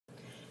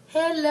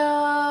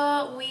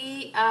Hello,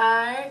 we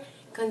are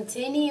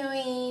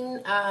continuing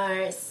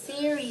our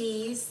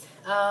series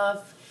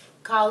of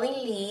calling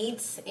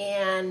leads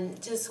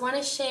and just want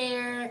to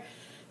share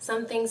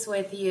some things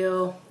with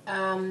you.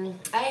 I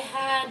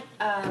had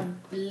a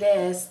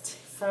list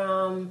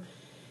from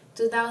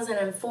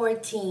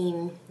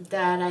 2014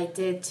 that I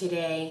did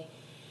today.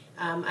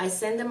 I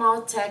sent them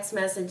all text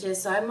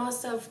messages, so I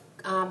must have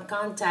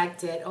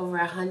contacted over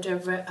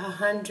 100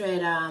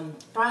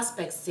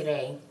 prospects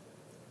today.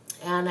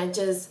 And I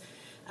just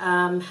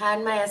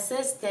had my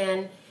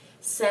assistant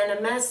send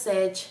a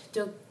message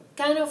to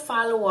kind of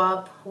follow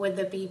up with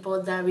the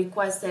people that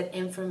requested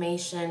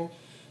information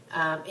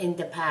in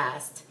the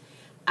past.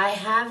 I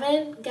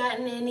haven't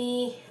gotten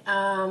any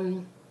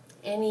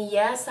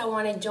yes, I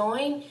want to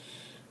join,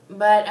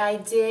 but I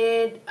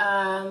did,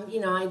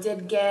 I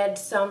did get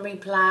some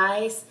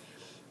replies.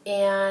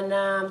 And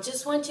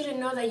just want you to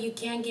know that you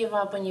can't give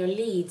up on your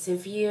leads.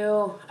 If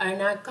you are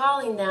not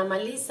calling them,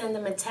 at least send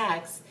them a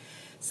text.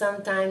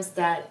 Sometimes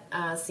that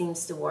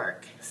seems to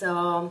work.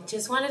 So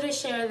just wanted to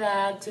share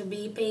that, to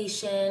be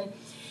patient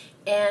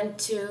and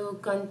to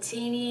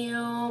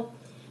continue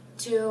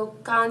to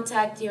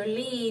contact your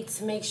leads.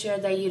 Make sure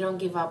that you don't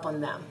give up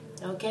on them.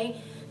 Okay,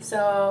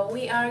 so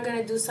we are going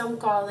to do some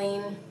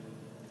calling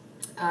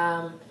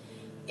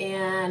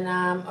and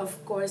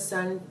of course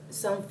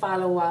some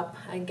follow-up.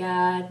 I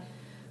got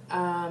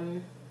a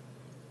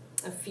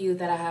few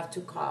that I have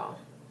to call.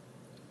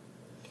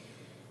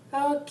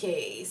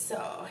 Okay,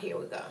 so here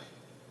we go.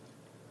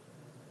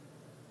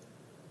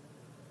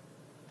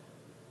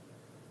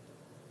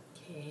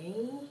 Okay.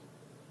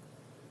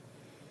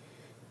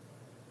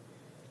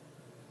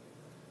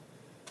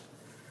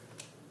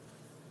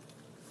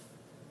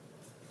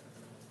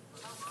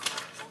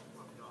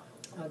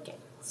 Okay,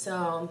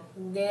 so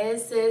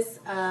this is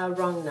a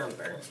wrong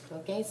number.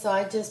 Okay, so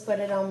I just put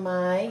it on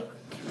my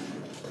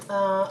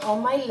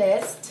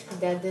list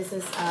that this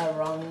is a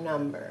wrong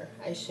number.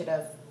 I should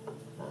have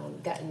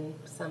gotten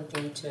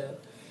something too.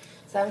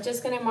 So I'm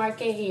just going to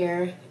mark it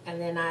here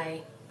and then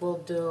I will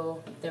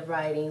do the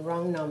writing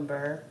wrong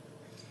number.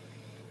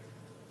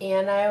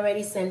 And I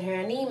already sent her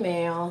an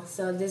email,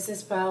 so this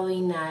is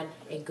probably not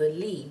a good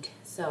lead.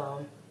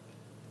 So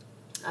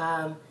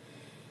I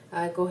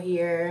go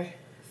here,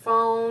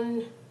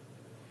 phone,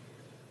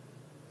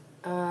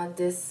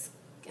 this,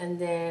 and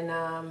then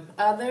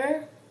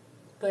other,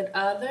 put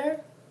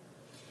other,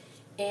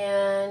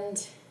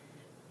 and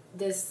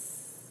this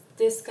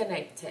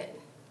disconnected.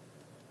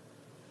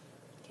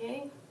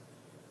 Okay,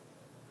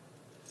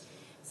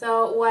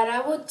 so what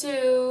I would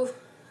do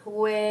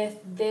with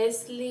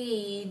this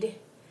lead,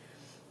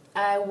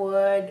 I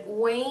would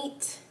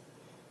wait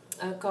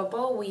a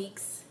couple of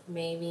weeks.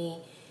 Maybe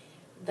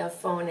the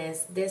phone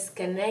is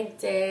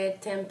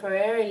disconnected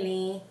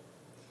temporarily,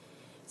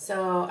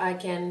 so I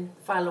can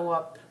follow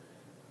up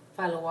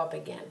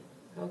again.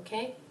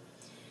 Okay,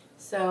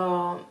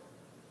 so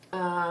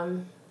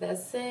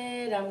that's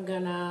it. I'm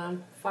gonna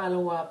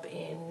follow up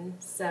in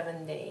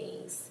 7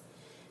 days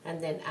and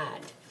then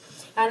add.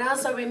 And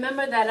also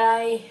remember that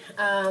I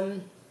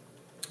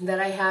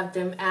have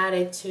them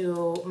added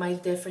to my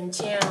different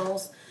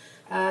channels.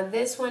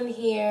 This one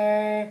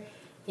here,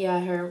 yeah,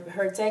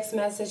 her text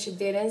message she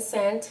didn't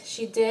send.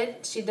 She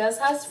does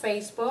has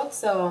Facebook,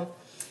 so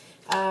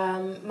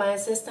my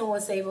assistant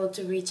was able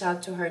to reach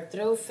out to her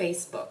through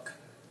Facebook.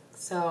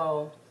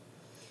 So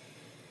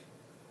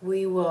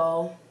we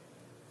will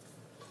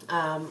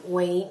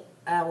wait.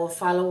 I will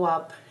follow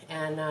up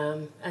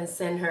and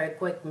send her a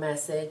quick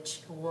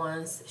message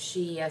once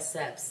she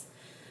accepts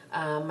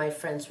my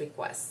friend's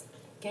request.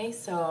 Okay,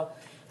 so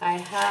I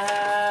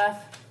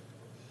have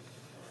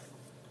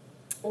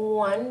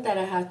one that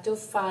I have to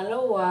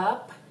follow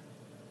up.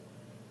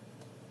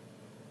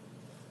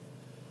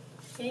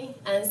 Okay,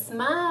 and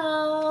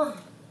smile.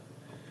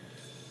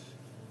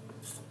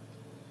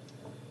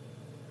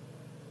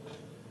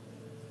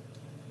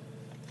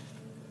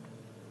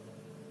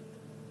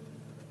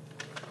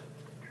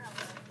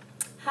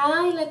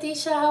 Hi,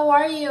 Leticia, how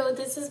are you?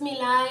 This is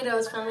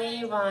Milagros from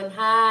Avon.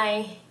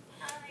 Hi.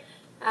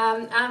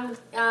 I'm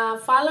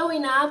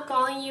following up,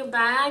 calling you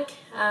back.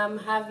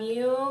 Have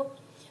you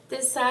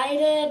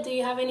decided? Do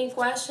you have any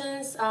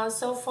questions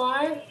so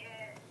far?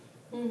 Yes.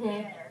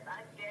 Yes,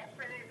 I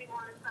definitely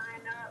want to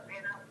sign up,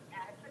 and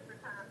I took the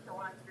time to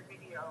watch the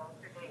video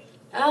today.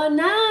 Oh,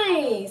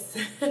 nice.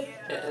 Yeah, I'm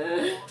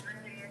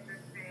really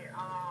interested. I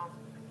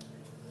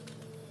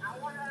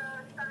want to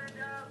sign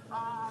up.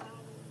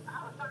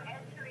 I was going to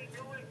actually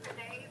do it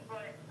today,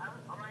 but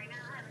right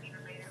now I haven't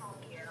even made it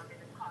home yet. I'm in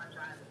the car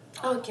driving.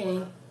 Okay.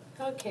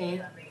 Okay.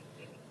 Yeah,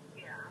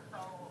 so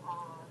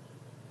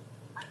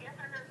I guess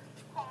I just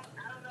call. I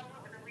don't know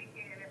over the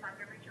weekend if I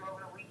can reach you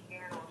over the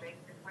weekend or maybe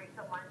just wait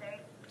till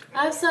Monday.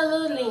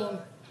 Absolutely.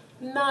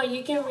 No,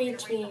 you can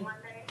reach me.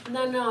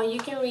 No, you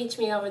can reach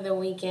me over the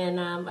weekend.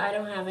 I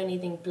don't have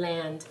anything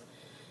planned.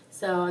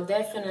 So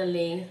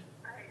definitely.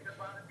 I hate to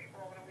bother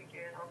people over the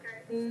weekend,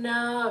 okay?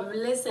 No,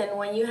 listen,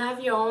 when you have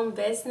your own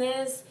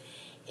business,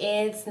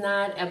 it's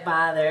not a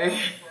bother.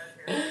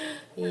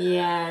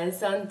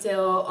 Yes,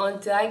 until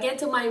I get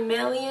to my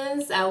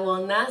millions, I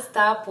will not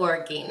stop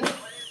working. Okay.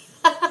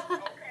 And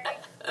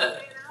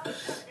I'll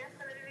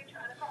definitely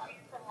try to call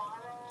you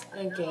tomorrow.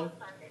 Not Okay. on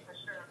Sunday for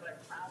sure, but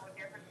I will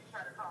definitely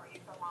try to call you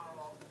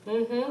tomorrow.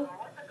 Mhm.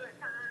 What's a good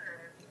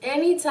time?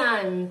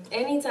 Anytime,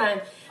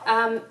 anytime.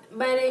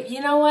 But you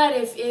know what?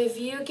 If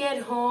you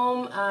get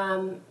home,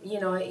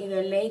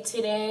 either late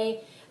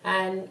today,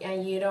 and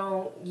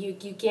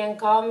you can't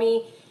call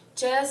me,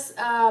 just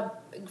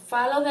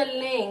follow the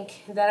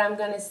link that I'm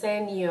gonna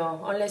send you,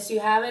 unless you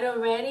have it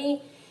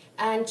already,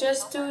 and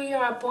just do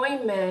your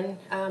appointment.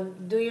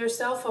 Do your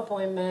self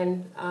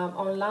appointment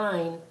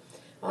online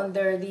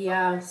under the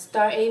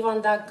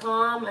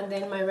staravon.com, and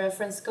then my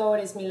reference code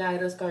is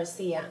Milagros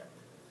Garcia.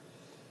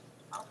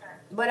 Okay.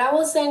 But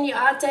I'll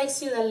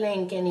text you the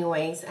link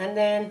anyways. And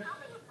then How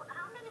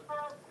many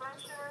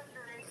brochures do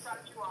they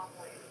start you off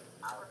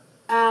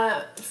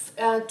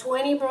with?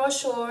 20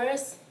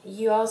 brochures.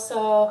 You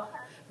also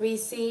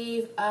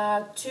receive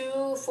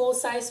 2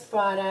 full-size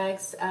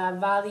products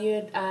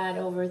valued at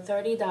over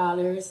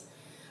 $30.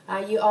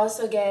 You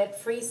also get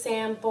free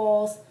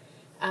samples,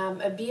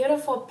 a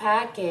beautiful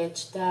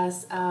package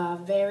that's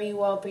very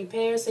well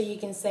prepared so you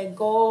can set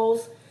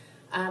goals.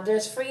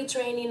 There's free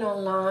training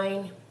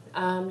online.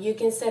 You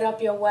can set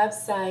up your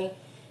website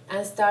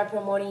and start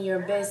promoting your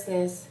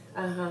business.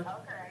 Okay.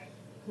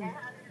 And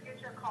how do you get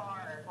your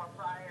cars or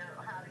flyer?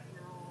 How do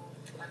you,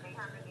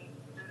 how many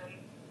do they,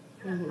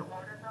 you have to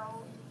order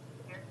those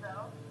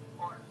yourself?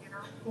 Or,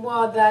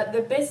 Well,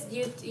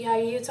 are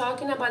you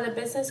talking about the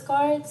business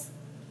cards?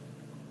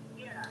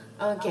 Yeah.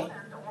 Okay. I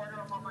have to order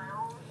them on my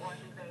own, or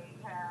do they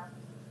have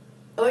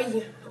Or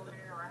you, included,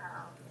 or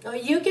how? or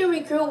you can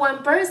recruit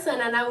one person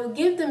and I will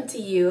give them to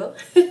you.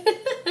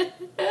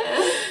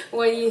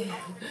 Well, you,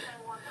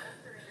 One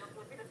person and you'll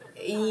give me the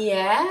business card.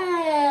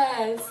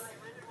 yes. Well,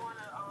 I really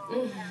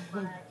want to have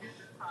my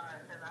business card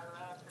because I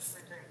love to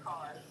present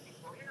cards to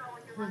people. When you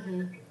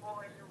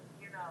run into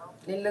people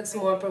and It looks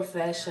more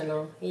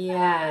professional.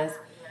 Yes.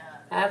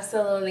 Yeah.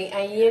 Absolutely.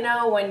 And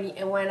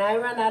when I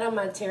run out of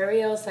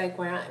materials, like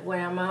when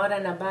I'm out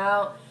and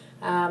about,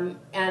 and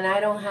I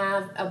don't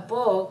have a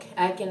book,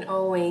 I can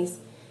always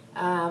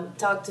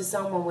talk to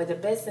someone with a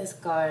business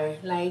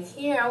card. Like,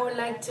 here, I would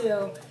like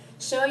to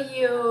show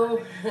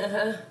you.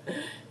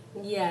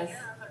 Yes. Yeah,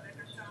 but they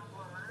can shop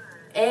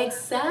online.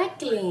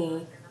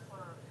 Exactly.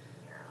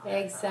 Yeah.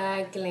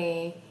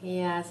 Exactly.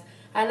 Yes.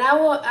 And I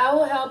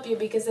will help you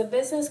because the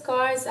business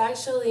cards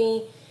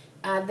actually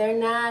they're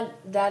not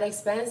that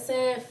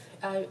expensive.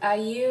 I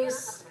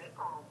use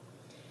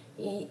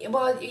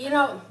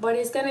well, but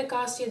it's gonna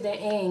cost you the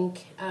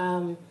ink.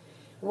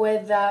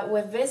 With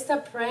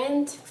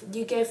Vistaprint,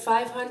 you get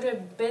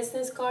 500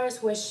 business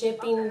cards with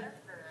shipping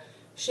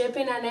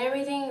and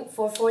everything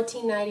for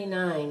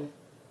 $14.99.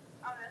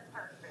 Oh, that's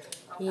perfect.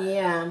 Okay.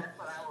 Yeah. That's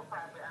what I would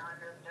probably, I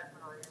just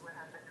definitely would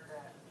have to do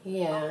that.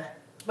 Yeah. Okay.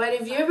 But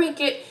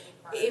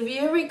if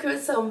you recruit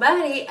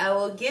somebody, I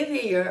will give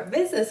you your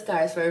business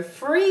cards for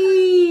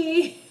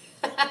free.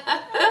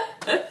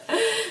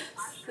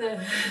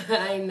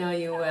 I know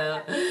you will.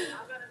 I'm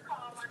going to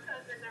call my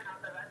cousin now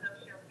because I know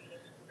she'll be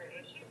interested.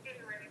 And she's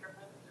getting ready to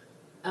move.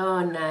 Oh,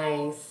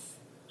 nice.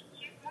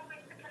 She's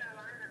moving to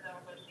Carolina,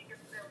 though, but she can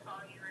still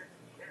call you and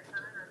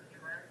sign her,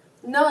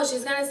 right? No,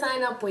 she's gonna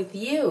sign up with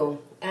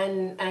you,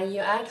 and you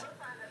act.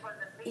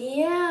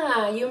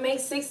 Yeah, you make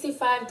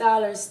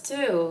 $65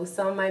 too.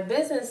 So my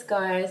business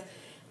cards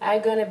are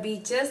gonna be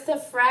just a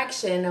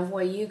fraction of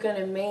what you're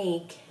gonna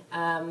make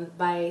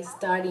by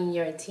starting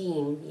your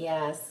team.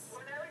 Yes.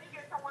 Whenever you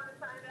get someone to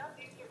sign up,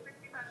 you get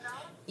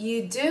 $65?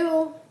 You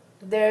do.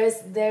 There's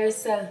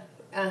a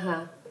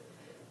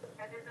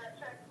And is that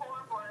check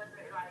form or is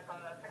it like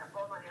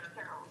goes on your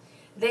account?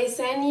 they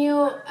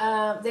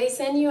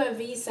send you a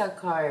Visa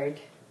card.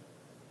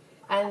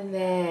 And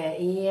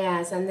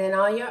then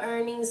all your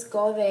earnings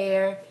go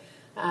there,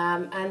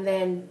 and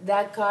then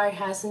that card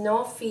has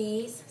no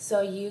fees,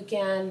 so you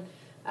can,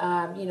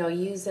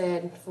 use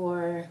it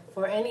for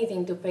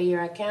anything, to pay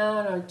your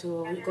account or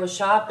to go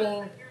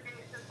shopping.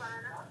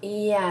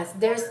 Yes,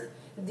 there's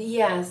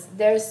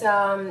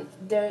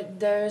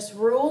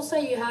rules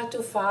that you have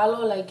to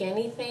follow, like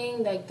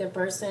anything, like the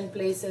person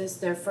places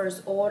their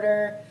first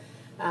order.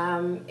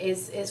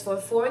 It's for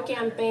 4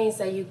 campaigns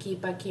that you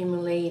keep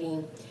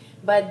accumulating.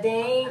 But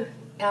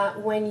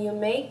when you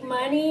make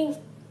money,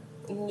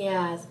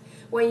 yes,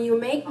 when you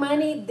make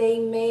money, they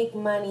make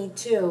money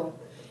too.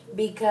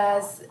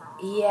 Because,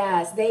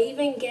 yes, they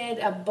even get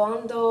a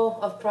bundle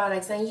of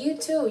products. And you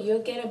too,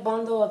 you'll get a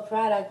bundle of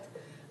product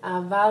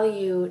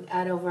valued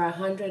at over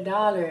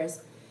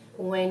 $100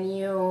 when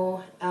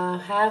you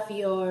have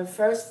your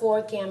first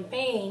 4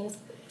 campaigns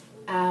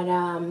at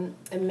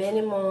a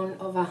minimum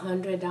of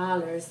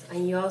 $100.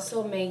 And you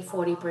also make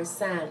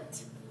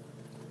 40%.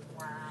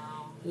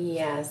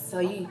 Yes, so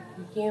you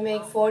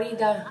make $40. I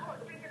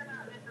was thinking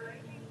about this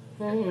lady.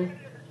 Mm-hmm. This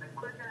lady is a street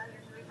market I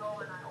usually go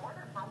and I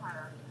order from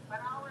her. But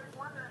I always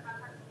wonder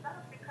about her stuff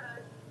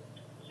because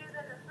she's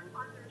in the street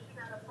market and she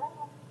got a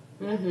booth.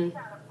 Mm-hmm. She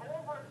got an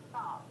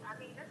overstock. I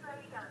mean, this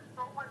lady got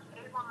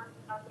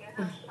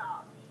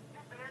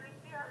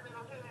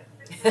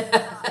she's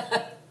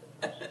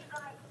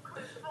like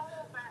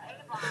consumed by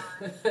Avon,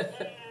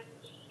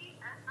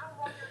 and I'm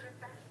wondering if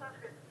that stuff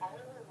is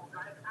old.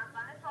 Like, I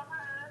buy from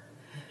her,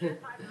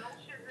 it's like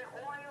lotions and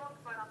oils,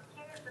 but I'm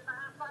scared to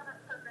buy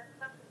products because that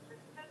stuff is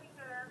just sitting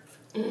there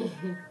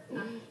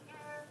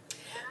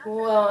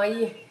Well,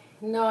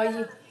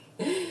 no,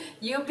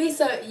 you'll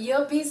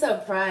be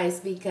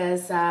surprised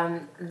because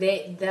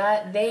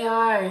they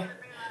are.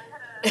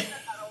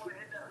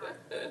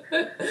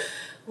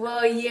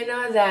 Well, you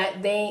know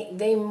that they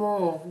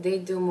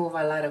do move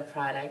a lot of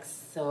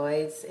products, so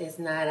it's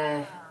not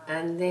a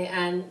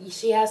and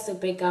she has to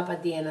pick up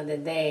at the end of the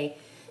day,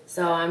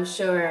 so I'm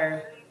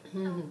sure.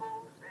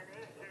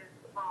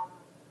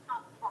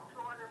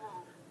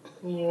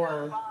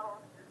 Wow.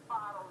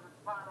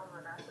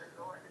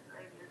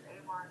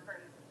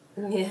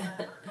 Yeah.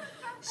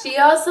 She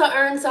also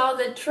earns all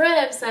the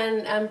trips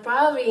and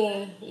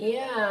probably,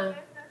 yeah.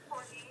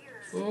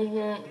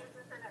 Mm-hmm.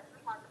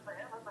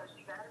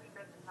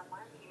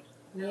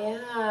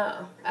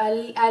 Yeah, at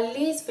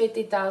least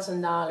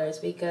 $50,000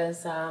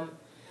 because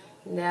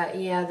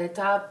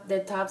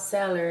the top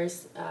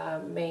sellers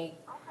make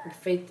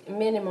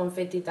minimum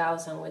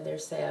 50,000 with their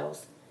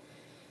sales.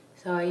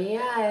 So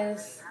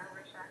yes,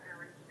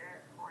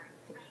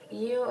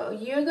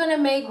 you're gonna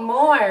make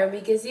more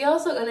because you're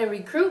also gonna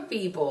recruit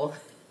people.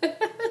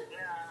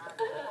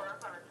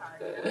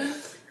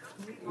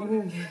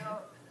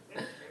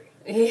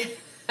 Yeah,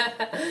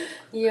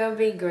 you'll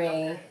be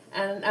great,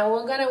 and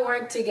we're gonna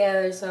work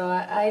together. So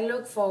I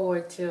look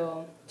forward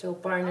to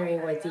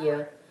partnering with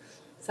you.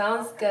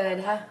 Sounds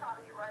good.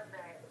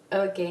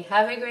 Okay,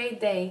 have a great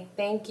day.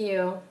 Thank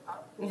you.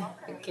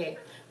 Okay,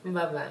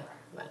 bye.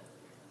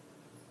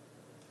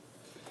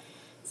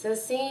 So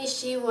see,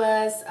 she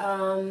was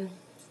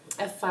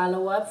a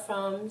follow-up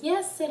from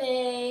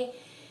yesterday.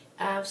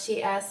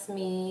 She asked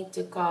me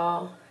to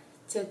call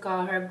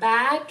her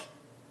back,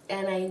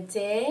 and I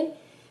did.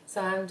 So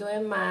I'm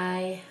doing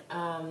my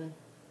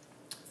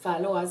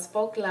follow-up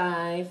spoke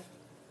live,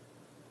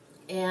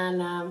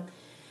 and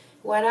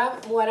what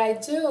I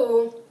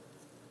do,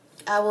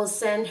 I will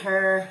send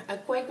her a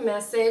quick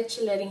message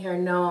letting her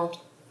know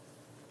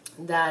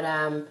that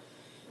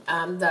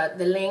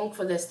the link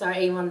for the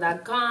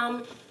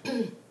staravon.com,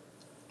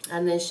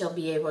 and then she'll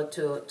be able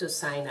to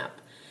sign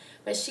up.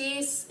 But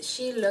she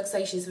looks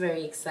like she's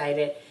very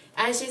excited,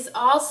 and she's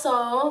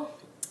also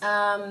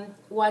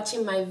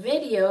watching my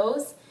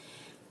videos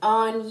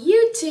on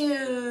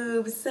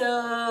YouTube.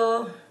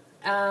 So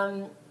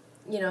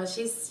you know,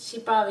 she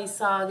probably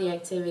saw the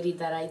activity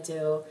that I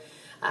do.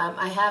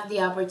 I have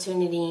the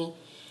opportunity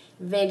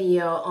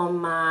video on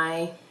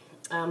my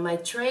my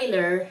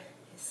trailer,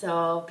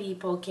 so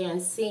people can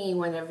see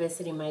when they're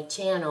visiting my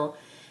channel.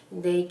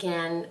 They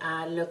can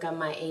look at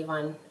my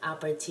Avon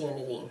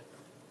opportunity.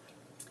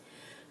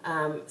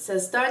 So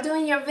start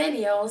doing your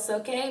videos,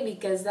 okay?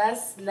 Because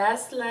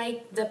that's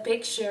like the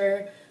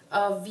picture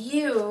of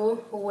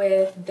you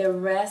with the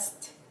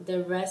rest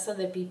of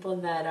the people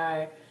that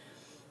are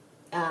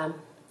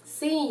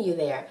seeing you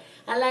there.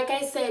 And like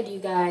I said, you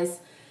guys,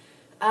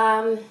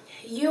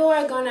 you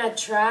are gonna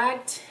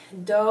attract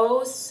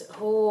those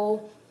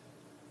who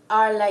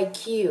are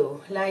like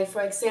you. Like,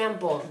 for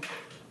example,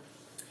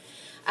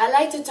 I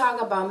like to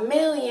talk about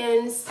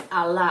millions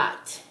a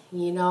lot.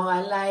 You know,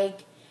 I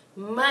like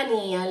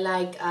money. I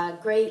like a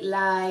great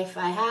life.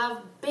 I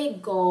have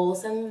big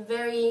goals. I'm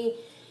very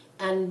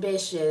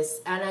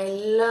ambitious, and I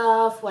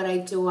love what I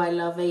do. I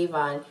love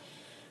Avon.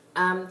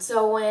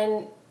 So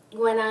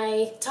when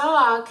I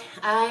talk,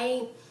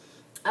 I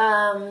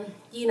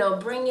you know,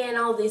 bring in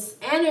all this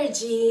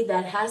energy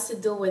that has to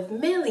do with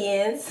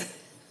millions.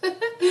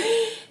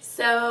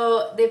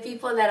 So the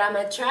people that I'm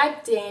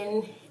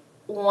attracting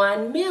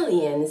want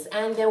millions,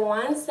 and the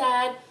ones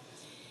that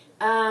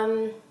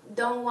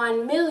don't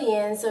want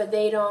millions, or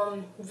they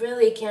don't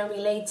really can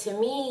relate to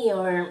me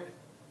or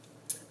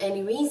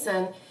any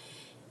reason,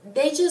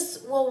 they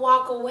just will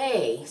walk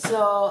away.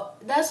 So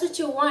that's what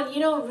you want.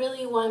 You don't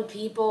really want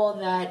people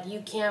that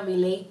you can't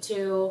relate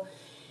to.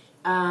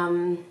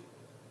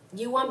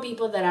 You want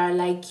people that are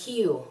like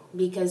you,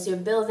 because you're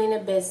building a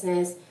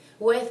business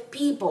with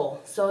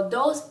people. So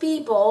those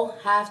people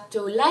have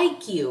to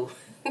like you.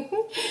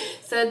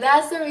 So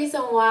that's the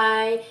reason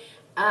why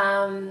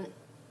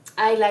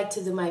I like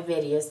to do my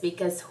videos,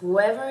 because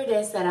whoever it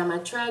is that I'm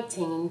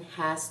attracting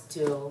has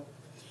to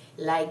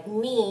like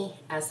me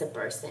as a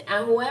person.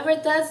 And whoever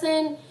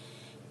doesn't,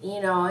 you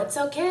know, it's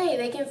okay.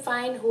 They can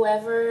find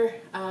whoever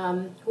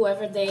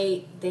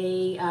they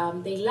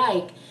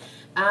like.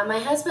 My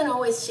husband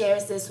always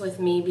shares this with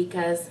me,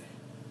 because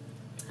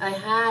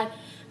I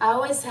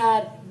always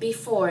had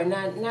before,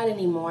 not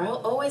anymore. I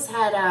always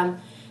had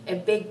a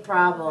big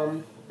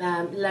problem.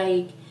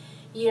 Like,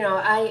 you know,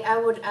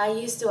 I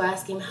used to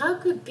ask him, how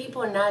could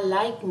people not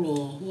like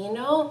me? You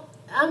know,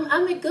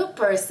 I'm a good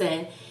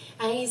person.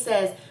 And he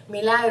says,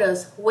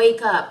 Milagros,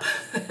 wake up.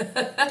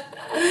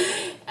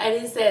 And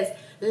he says,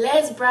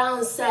 Les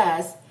Brown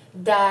says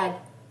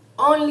that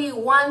only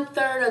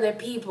 1/3 of the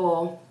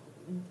people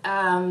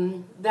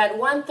that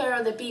 1/3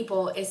 of the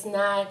people is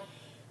not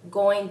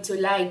going to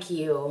like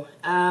you.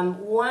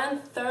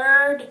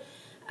 1/3.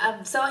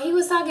 So he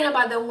was talking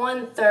about the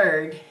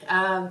 1/3.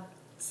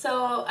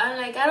 So I'm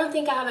like, I don't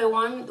think I have a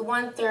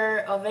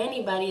 1/3 of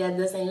anybody that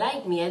doesn't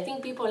like me. I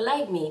think people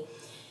like me.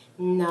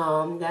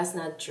 No, that's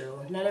not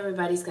true. Not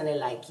everybody's gonna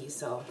like you.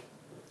 So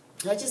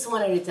I just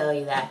wanted to tell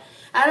you that.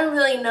 I don't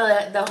really know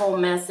the whole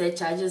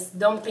message. I just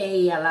don't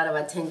pay a lot of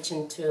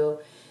attention to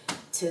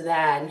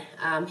that.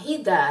 He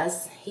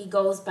does. He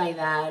goes by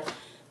that.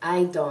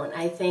 I don't.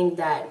 I think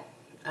that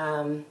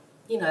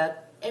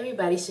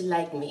everybody should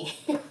like me.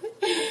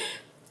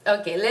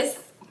 Okay, let's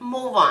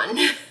move on.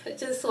 I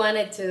just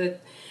wanted to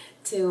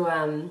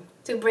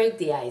break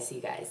the ice,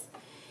 you guys.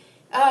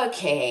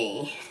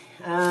 Okay.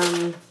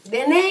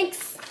 The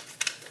next.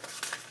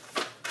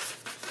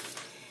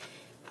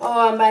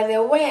 Oh, and by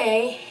the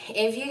way,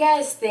 if you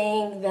guys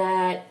think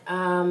that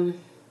I'm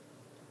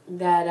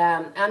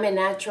a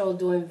natural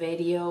doing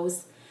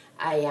videos,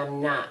 I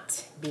am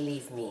not.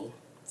 Believe me.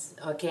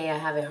 Okay, I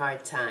have a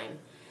hard time.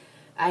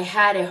 I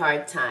had a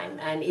hard time,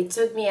 and it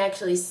took me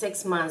actually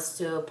 6 months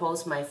to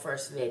post my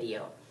first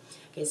video.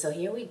 Okay, so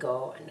here we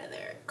go.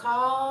 Another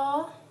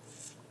call.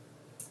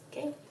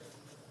 Okay.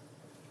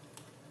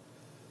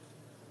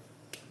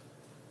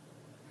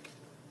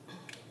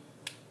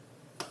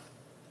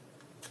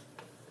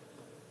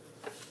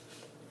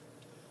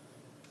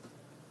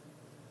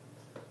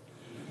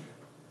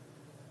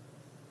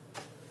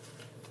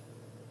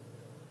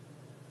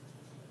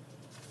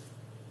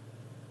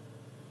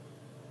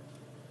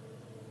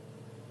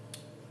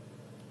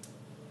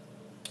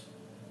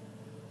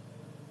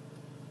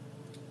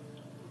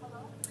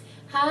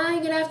 Hi,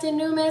 good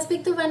afternoon. May I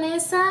speak to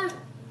Vanessa?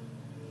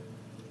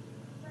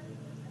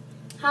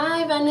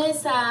 Hi,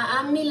 Vanessa.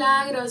 I'm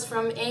Milagros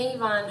from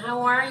Avon.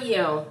 How are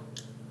you?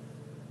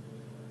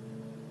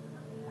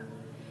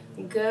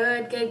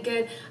 Good, good,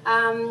 good.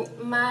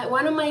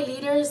 One of my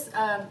leaders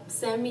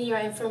sent me your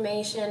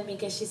information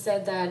because she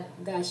said that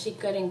she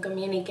couldn't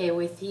communicate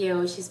with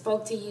you. She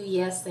spoke to you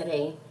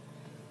yesterday.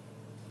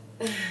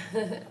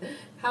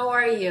 How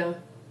are you?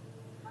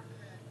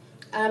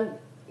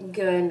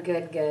 Good,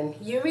 good, good.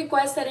 You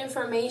requested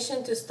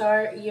information to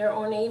start your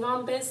own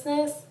Avon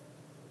business?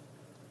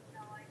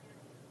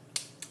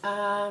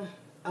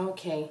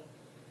 Okay.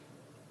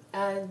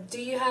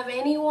 Do you have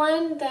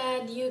anyone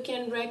that you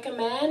can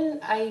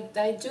recommend?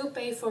 I do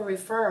pay for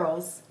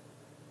referrals.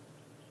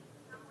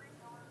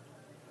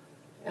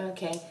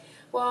 Okay.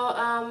 Well,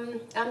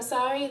 I'm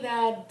sorry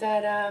that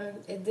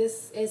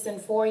this isn't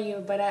for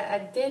you, but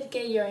I did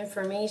get your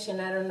information.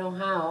 I don't know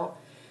how.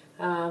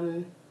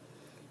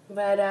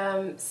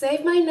 But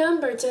save my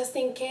number just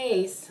in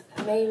case.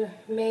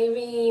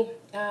 Maybe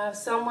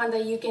someone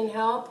that you can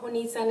help who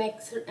needs an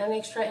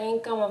extra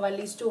income of at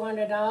least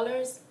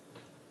 $200.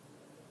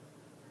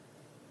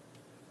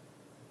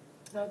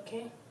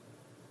 Okay.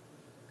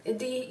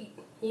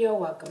 You're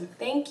welcome.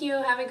 Thank you.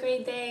 Have a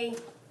great day.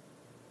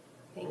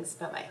 Thanks.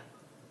 Bye-bye.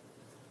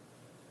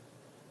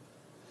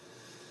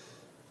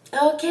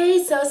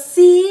 Okay, so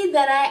see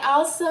that I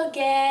also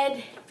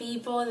get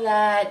people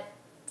that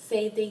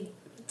say they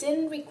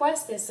didn't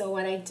request it. So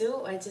what I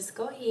do, I just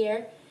go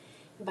here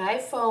by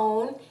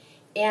phone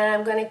and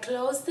I'm going to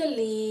close the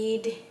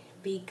lead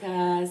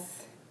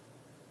because,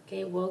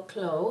 okay, we'll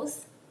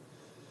close.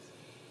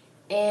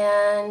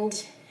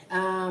 And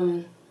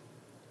I'm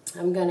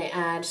going to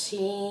add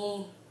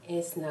she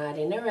is not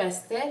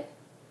interested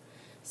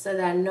so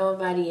that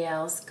nobody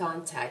else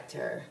contact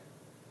her.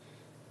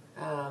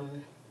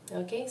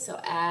 Okay, so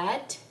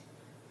add.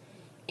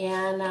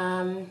 And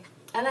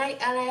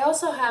I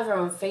also have her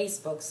on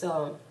Facebook,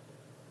 so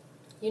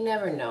you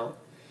never know.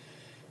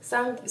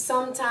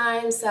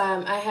 Sometimes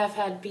I have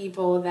had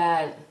people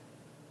that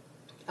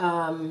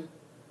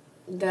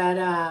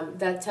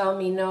tell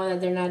me no,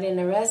 that they're not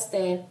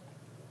interested,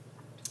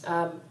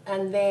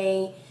 and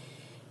they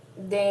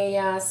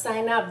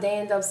sign up. They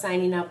end up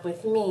signing up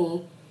with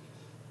me.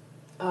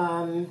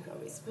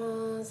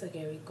 Response.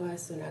 Okay,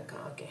 request to not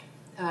okay.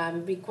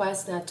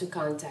 Request not to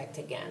contact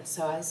again.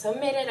 So I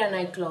submit it and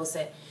I close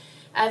it.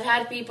 I've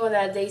had people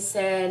that they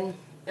said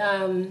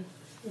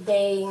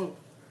they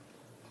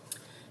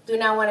do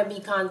not want to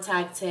be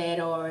contacted,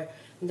 or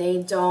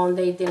they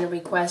didn't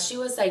request. She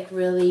was like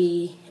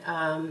really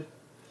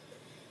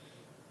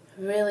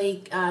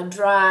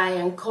dry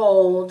and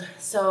cold,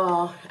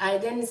 so I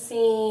didn't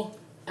see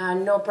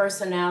no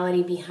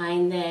personality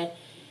behind it.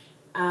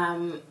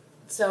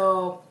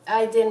 So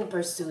I didn't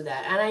pursue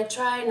that, and I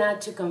try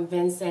not to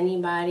convince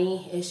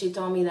anybody. If she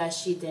told me that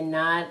she did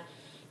not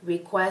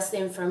request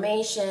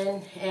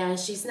information and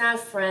she's not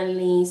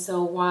friendly,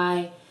 so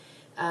why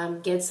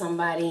get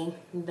somebody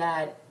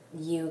that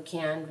you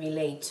can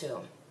relate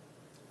to?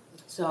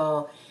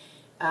 So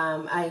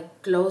I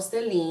closed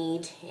the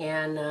lead,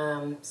 and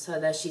so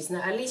that she's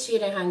not, at least she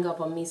didn't hang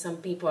up on me. Some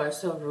people are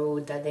so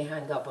rude that they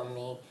hang up on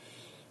me.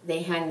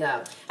 They hang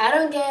up. I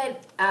don't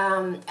get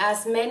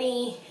as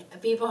many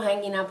people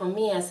hanging up on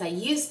me as I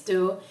used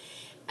to,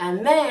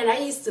 And man, I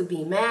used to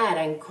be mad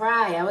and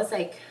cry. I was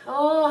like,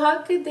 oh,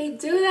 how could they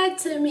do that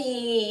to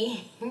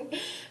me?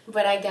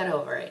 But I got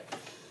over it.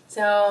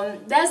 So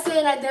that's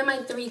it. I did my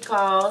 3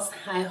 calls.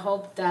 I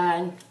hope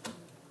that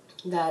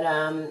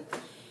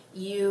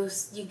you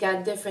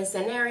got different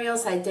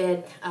scenarios. I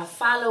did a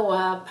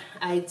follow-up.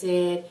 I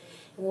did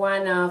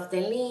one of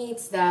the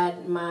leads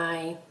that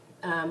my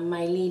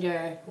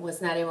leader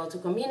was not able to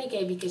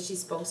communicate because she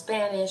spoke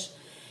Spanish,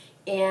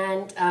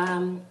 and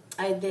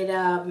I did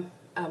a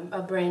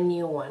brand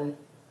new one.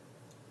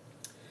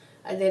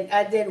 I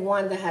did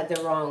one that had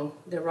the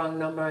wrong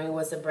number, and it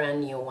was a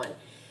brand new one.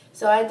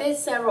 So I did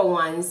several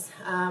ones.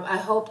 I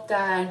hope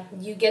that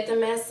you get the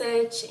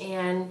message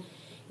and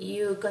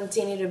you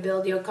continue to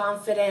build your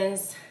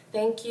confidence.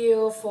 Thank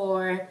you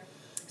for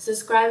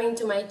subscribing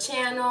to my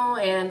channel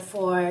and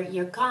for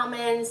your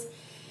comments.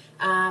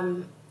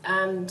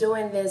 I'm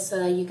doing this so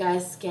that you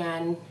guys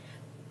can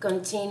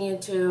continue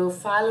to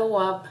follow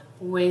up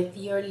with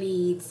your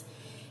leads,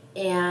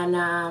 and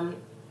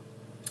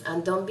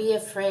don't be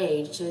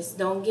afraid. Just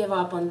don't give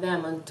up on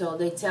them until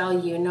they tell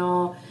you,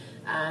 no,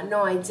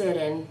 I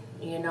didn't,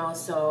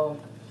 so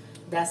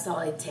that's all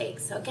it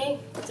takes, okay?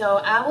 So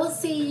I will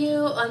see you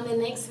on the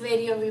next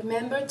video.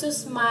 Remember to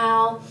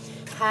smile.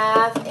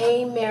 Have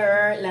a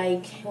mirror,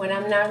 like when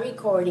I'm not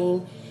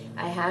recording,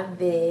 I have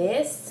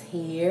this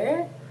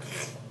here,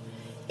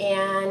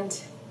 and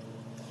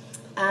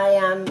I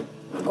am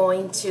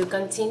going to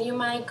continue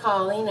my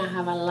calling. I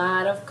have a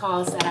lot of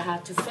calls that I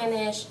have to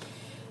finish,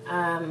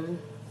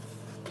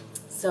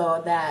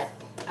 so that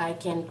I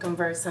can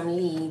convert some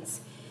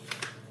leads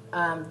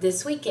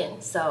this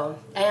weekend. So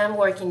I am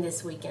working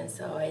this weekend,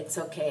 so it's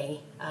okay.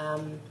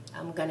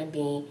 I'm gonna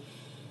be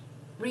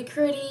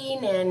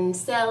recruiting and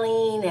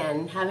selling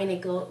and having a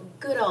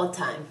good old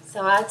time.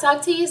 So I'll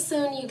talk to you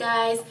soon, you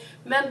guys.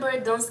 Remember,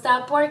 don't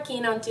stop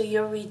working until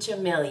you reach your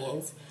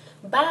millions.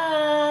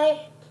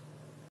 Bye.